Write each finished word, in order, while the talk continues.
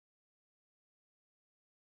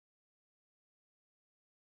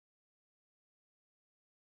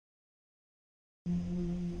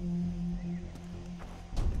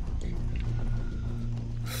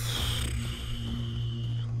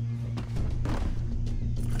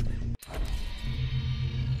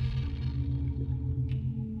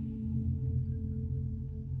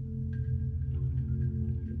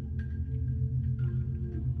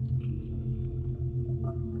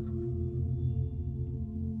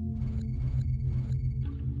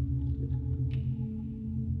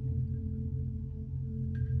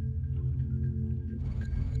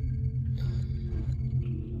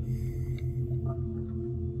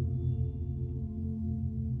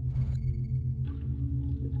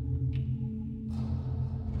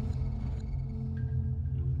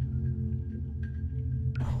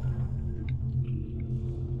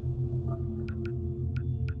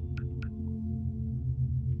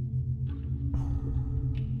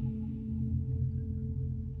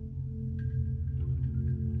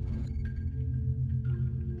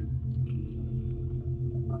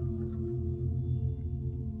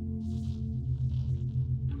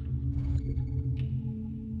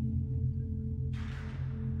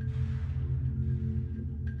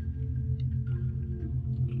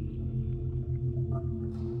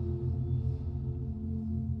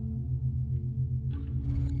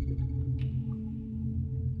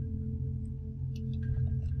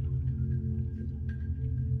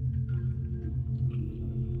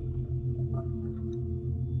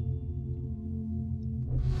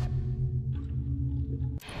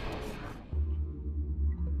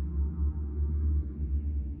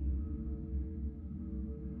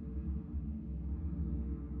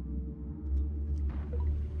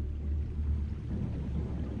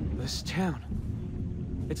This town.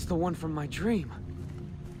 It's the one from my dream.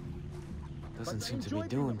 Doesn't seem to be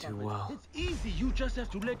doing too well. It's easy. You just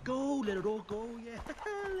have to let go. Let it all go. Yeah.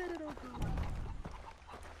 Let it all go.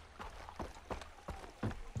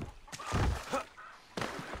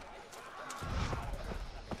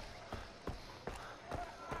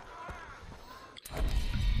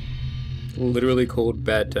 Literally called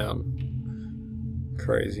Bad Town.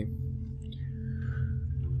 Crazy.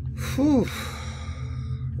 Whew.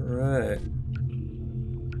 Right.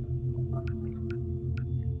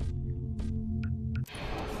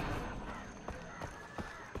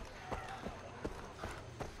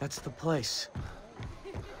 That's the place.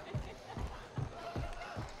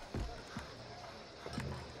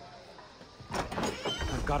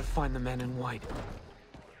 I've got to find the man in white.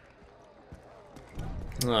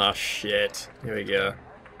 Oh shit. Here we go.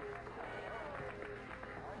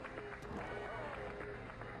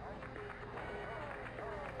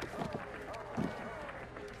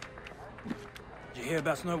 Did you hear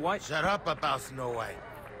about Snow White? Shut up about Snow White.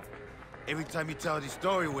 Every time you tell this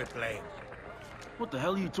story, we're playing. What the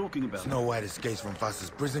hell are you talking about? Snow White escapes from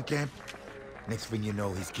Foster's prison camp. Next thing you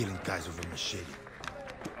know, he's killing guys with a machete.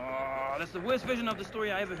 Oh, that's the worst version of the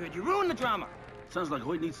story I ever heard. You ruined the drama. Sounds like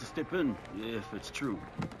Hoyt needs to step in, if it's true.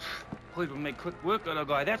 Hoyt will make quick work of the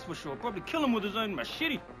guy, that's for sure. Probably kill him with his own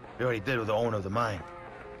machete. He already did with the owner of the mine.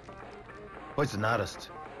 Hoyt's an artist.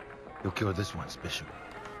 He'll kill this one special.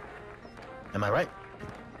 Am I right?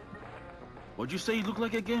 What'd you say he looked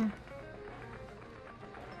like again?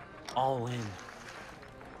 All in.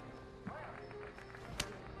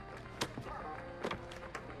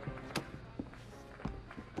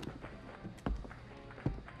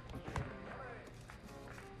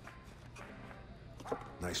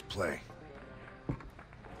 Nice play.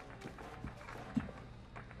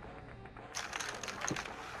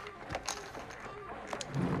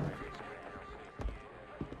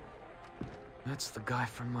 That's the guy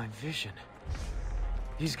from my vision.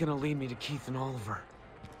 He's gonna lead me to Keith and Oliver.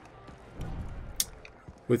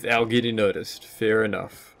 Without getting noticed. Fair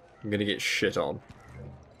enough. I'm gonna get shit on.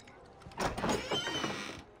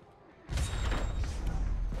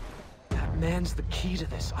 That man's the key to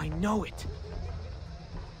this. I know it.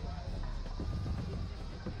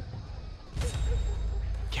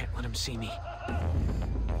 Can't let him see me.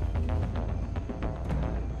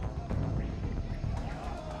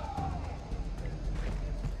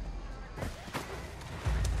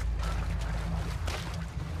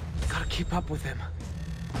 Gotta keep up with him.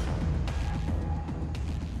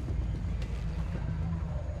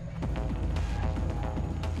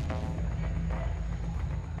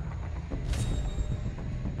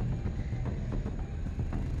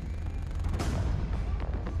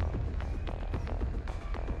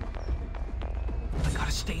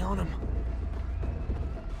 Stay on him.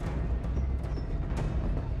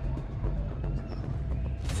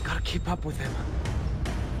 Gotta keep up with him.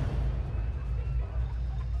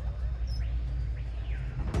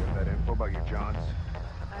 You have that info about your Johns?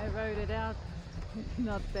 I wrote it out. It's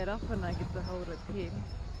not that often I get to hold a pen.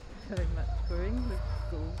 So much for English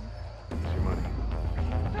school. Here's your money.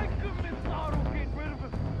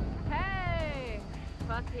 Hey!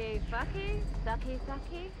 Fucky, fucky, sucky,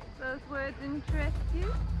 sucky. Those words interest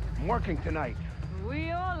you? I'm working tonight.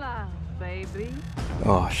 We all are, baby.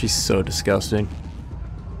 Oh, she's so disgusting.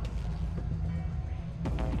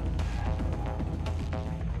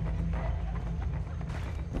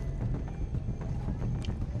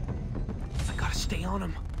 I gotta stay on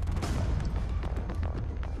him.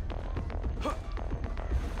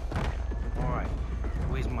 Alright,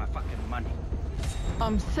 where's my fucking money?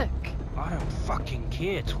 I'm sick. I don't fucking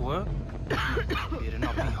care, twerp. Better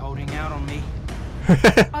not be holding out on me.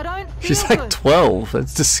 I don't feel She's like good. 12.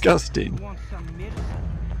 That's disgusting. Want some medicine?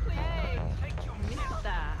 Hey, Take your medicine.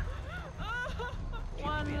 mister.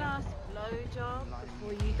 One last blowjob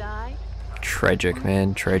before you die. Tragic,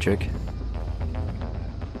 man. Tragic.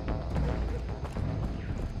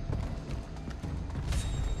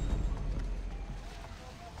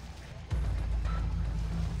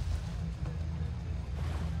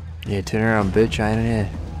 Yeah, turn around, bitch. I ain't here.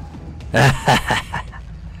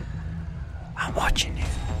 I'm watching you.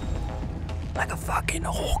 Like a fucking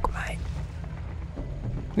hawk, mate.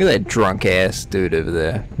 Look at that drunk ass dude over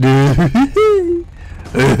there.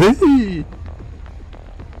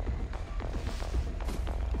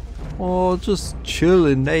 Oh, just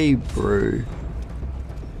chilling, eh, bro.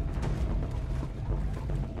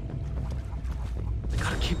 I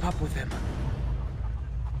gotta keep up with him.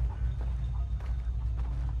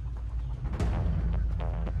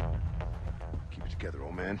 Keep it together,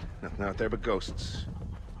 old man. Nothing out there but ghosts.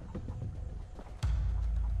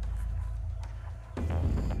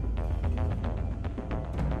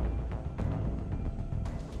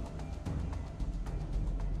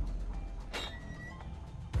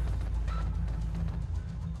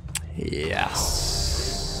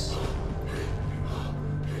 Yes.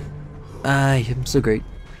 I am so great.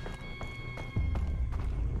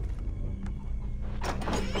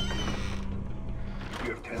 You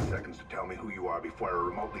have 10 seconds to tell me who you are before I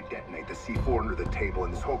remotely detonate the C4 under the table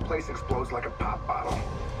and this whole place explodes like a pop bottle.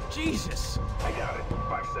 Jesus! I got it.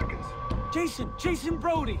 5 seconds. Jason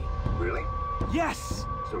Brody! Really? Yes!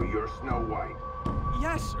 So you're Snow White.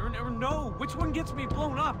 Yes, or no. Which one gets me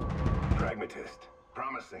blown up? Pragmatist.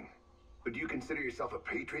 Promising. But do you consider yourself a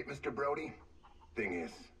patriot, Mr. Brody? Thing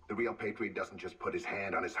is, the real patriot doesn't just put his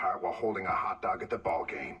hand on his heart while holding a hot dog at the ball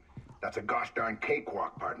game. That's a gosh darn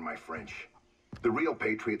cakewalk, pardon my French. The real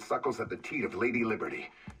patriot suckles at the teat of Lady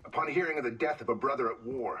Liberty. Upon hearing of the death of a brother at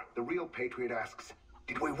war, the real patriot asks,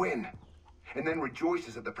 "Did we win?" And then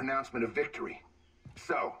rejoices at the pronouncement of victory.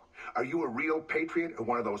 So, are you a real patriot or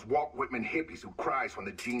one of those Walt Whitman hippies who cries when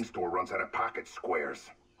the jean store runs out of pocket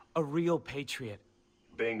squares? A real patriot.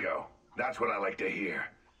 Bingo. That's what I like to hear.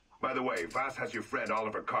 By the way, Voss has your friend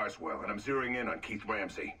Oliver Carswell, and I'm zeroing in on Keith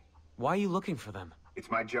Ramsey. Why are you looking for them?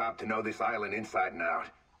 It's my job to know this island inside and out.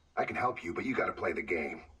 I can help you, but you gotta play the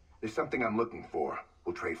game. There's something I'm looking for.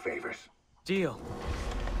 We'll trade favors. Deal.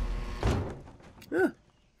 Yeah,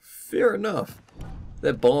 fair enough.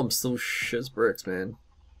 That bomb still shits bricks, man.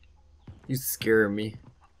 You scaring me.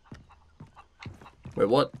 Wait,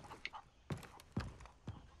 what?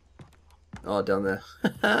 Oh, down there.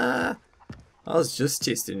 I was just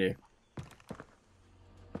testing you.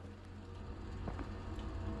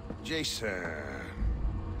 Jason.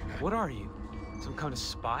 What are you? Some kind of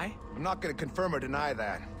spy? I'm not gonna confirm or deny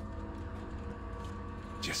that.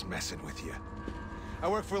 Just messing with you. I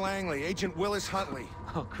work for Langley, Agent Willis Huntley.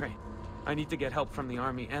 Oh, great. I need to get help from the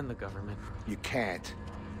army and the government. You can't.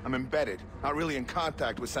 I'm embedded, not really in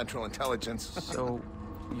contact with Central Intelligence. So,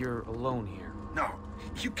 you're alone here? No.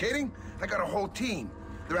 You kidding? I got a whole team.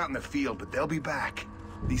 They're out in the field, but they'll be back.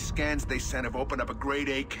 These scans they sent have opened up a grade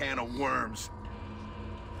A can of worms.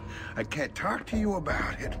 I can't talk to you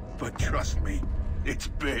about it, but trust me, it's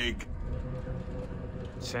big.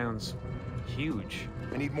 Sounds huge.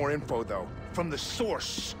 I need more info, though, from the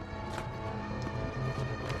source.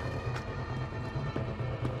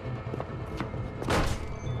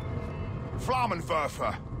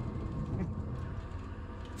 Flammenwerfer.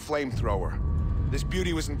 Flamethrower. This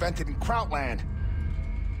beauty was invented in Krautland.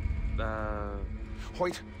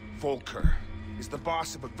 Hoyt Volker is the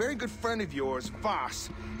boss of a very good friend of yours, Voss.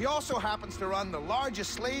 He also happens to run the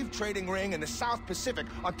largest slave trading ring in the South Pacific.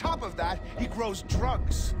 On top of that, he grows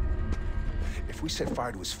drugs. If we set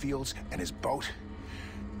fire to his fields and his boat,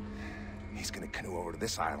 he's gonna canoe over to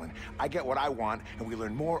this island. I get what I want, and we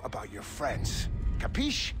learn more about your friends.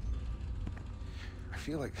 Capiche? I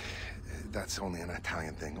feel like that's only an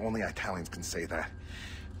Italian thing. Only Italians can say that.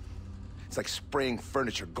 It's like spraying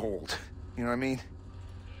furniture gold. You know what I mean?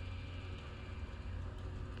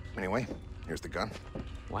 Anyway, here's the gun.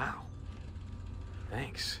 Wow.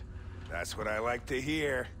 Thanks. That's what I like to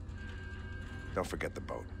hear. Don't forget the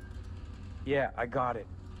boat. Yeah, I got it.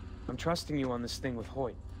 I'm trusting you on this thing with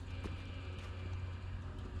Hoyt.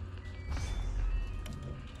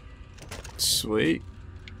 Sweet.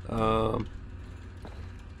 Oh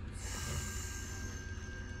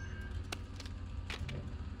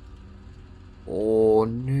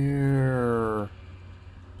no.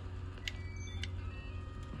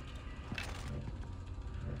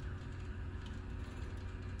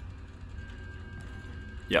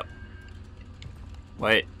 Yep.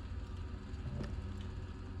 Wait.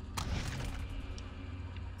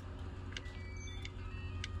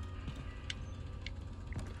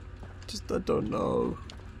 Just I don't know.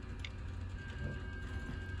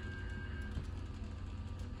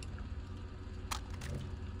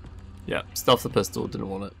 Yeah, stuff the pistol, didn't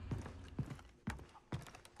want it.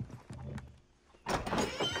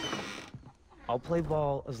 I'll play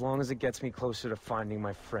ball as long as it gets me closer to finding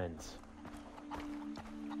my friends.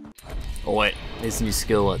 Oh wait, there's a new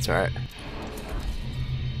skill, that's right.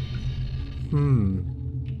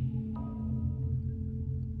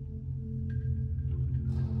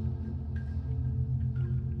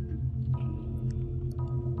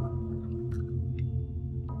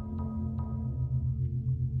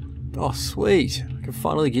 Oh sweet, I can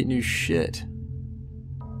finally get new shit.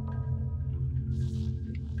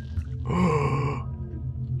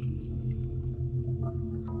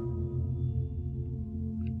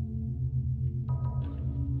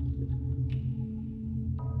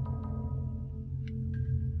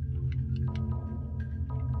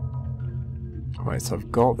 Alright, so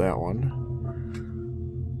I've got that one.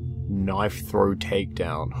 Knife throw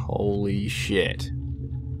takedown. Holy shit.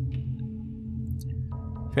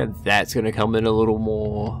 I bet that's gonna come in a little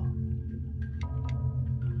more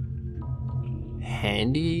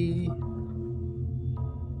handy.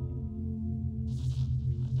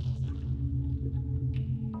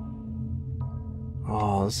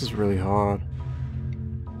 Oh, this is really hard.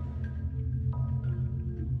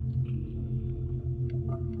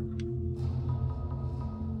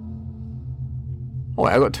 Oh,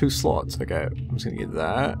 wait, I got 2 slots. Okay, I'm just gonna get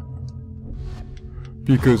that.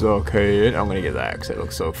 Because arcade, I'm gonna get that because it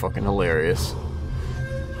looks so fucking hilarious.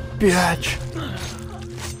 Bitch!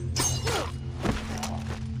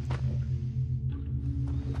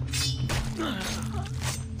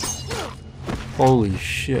 Holy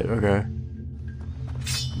shit, okay.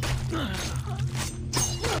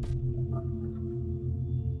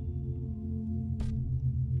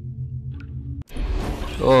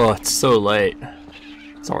 Oh, it's so late.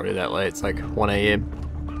 It's already that late, it's like 1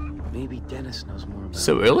 AM. Maybe Dennis knows more about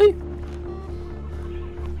So early?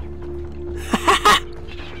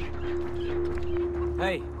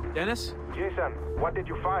 Hey, Dennis? Jason, what did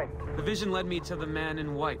you find? The vision led me to the man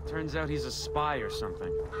in white. Turns out he's a spy or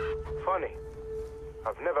something. Funny.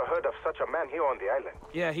 I've never heard of such a man here on the island.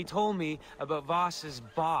 Yeah, he told me about Voss's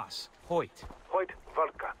boss, Hoyt. Hoyt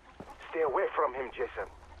Volka. Stay away from him, Jason.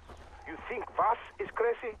 You think Voss is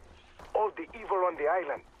crazy? All the evil on the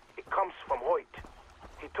island, it comes from Hoyt.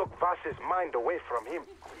 He took Voss's mind away from him.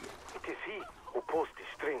 It is he who pulls the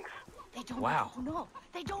strings. They don't Wow. want you to know.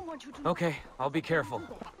 They don't want you to know. Okay, I'll be careful.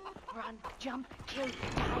 Run, jump, kill,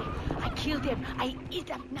 die. I killed him. I eat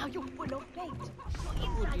him. Now you're full of fate.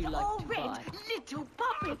 You're inside you like all to red. buy? Little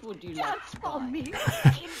puppet. Would you Dance like to for buy? me.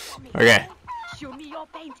 Kill for me. Okay, Show me your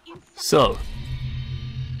paint inside. so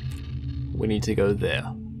we need to go there.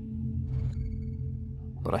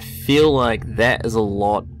 But I feel like that is a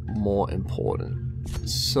lot more important.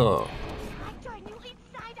 So I turn you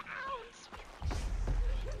inside out.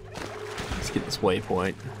 let's get this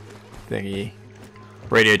waypoint thingy.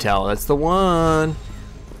 Radio tower, that's the one.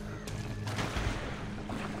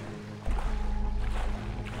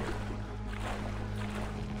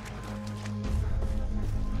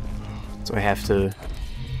 So I have to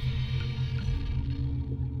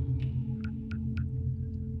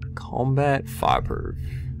combat fireproof.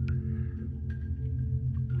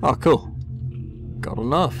 Oh, cool. Got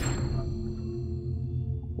enough.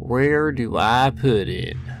 Where do I put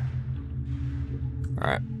it?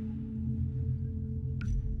 Alright.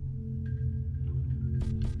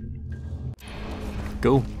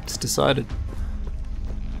 Go. It's decided.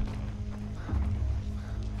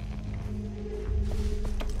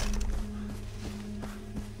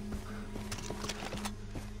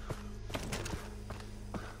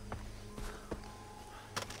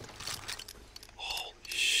 Holy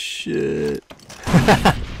shit.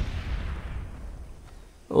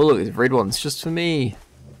 Oh look, these red ones just for me.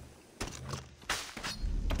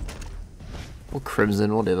 Or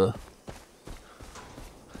crimson, whatever.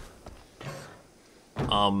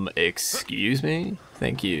 Excuse me?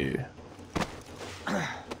 Thank you.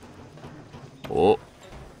 Oh.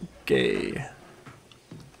 Okay.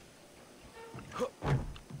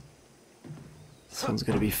 This one's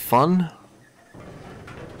gonna be fun.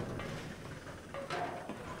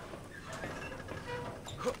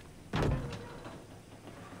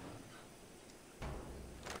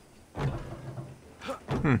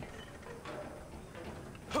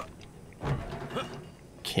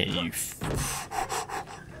 Can you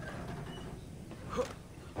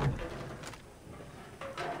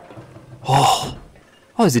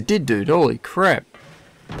Oh, it's a dead dude, holy crap.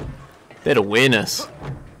 That awareness.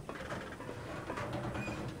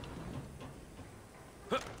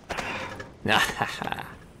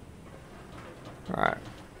 Alright.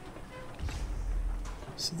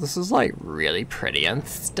 So this is like really pretty and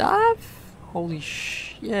stuff? Holy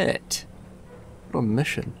shit. What a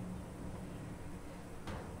mission.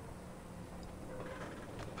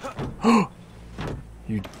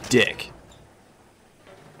 You dick.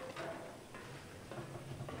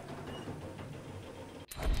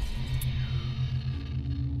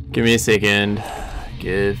 Give me a second.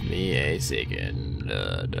 Give me a second.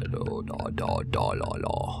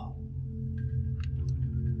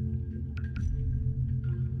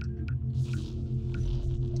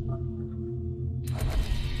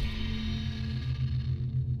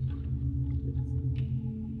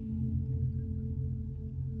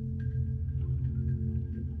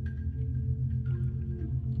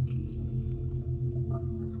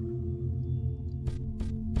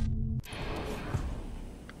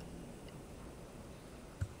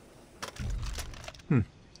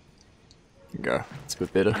 Go. It's a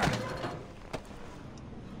bit better.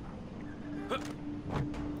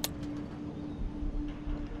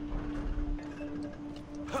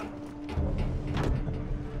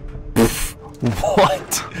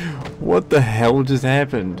 What? What the hell just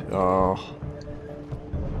happened? Oh.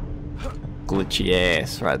 Glitchy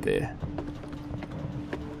ass right there.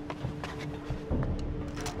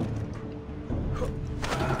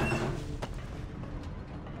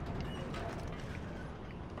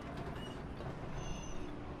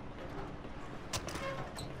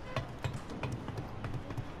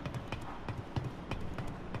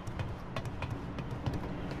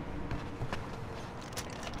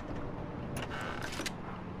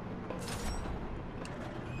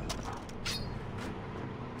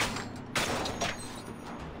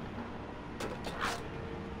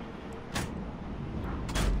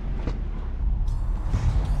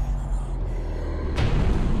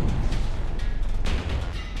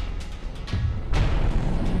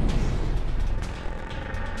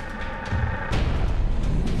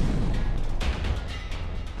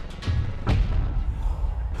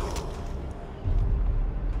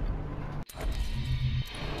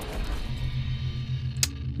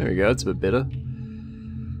 There we go, it's a bit better.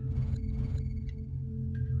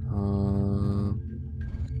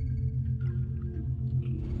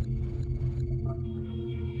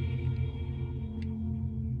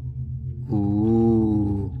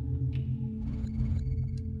 Ooh.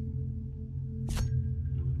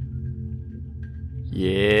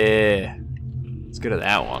 Yeah. Let's go to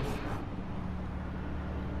that one.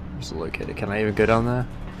 Where's the locator? Can I even go down there?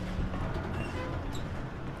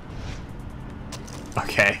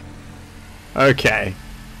 Okay. Okay.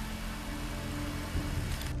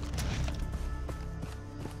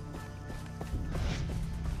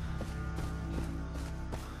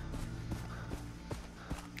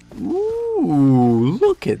 Ooh,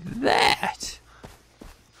 look at that.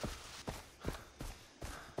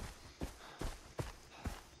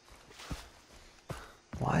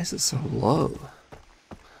 Why is it so low?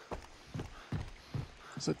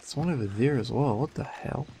 It's like there's one over there as well. What the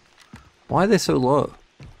hell? Why are they so low?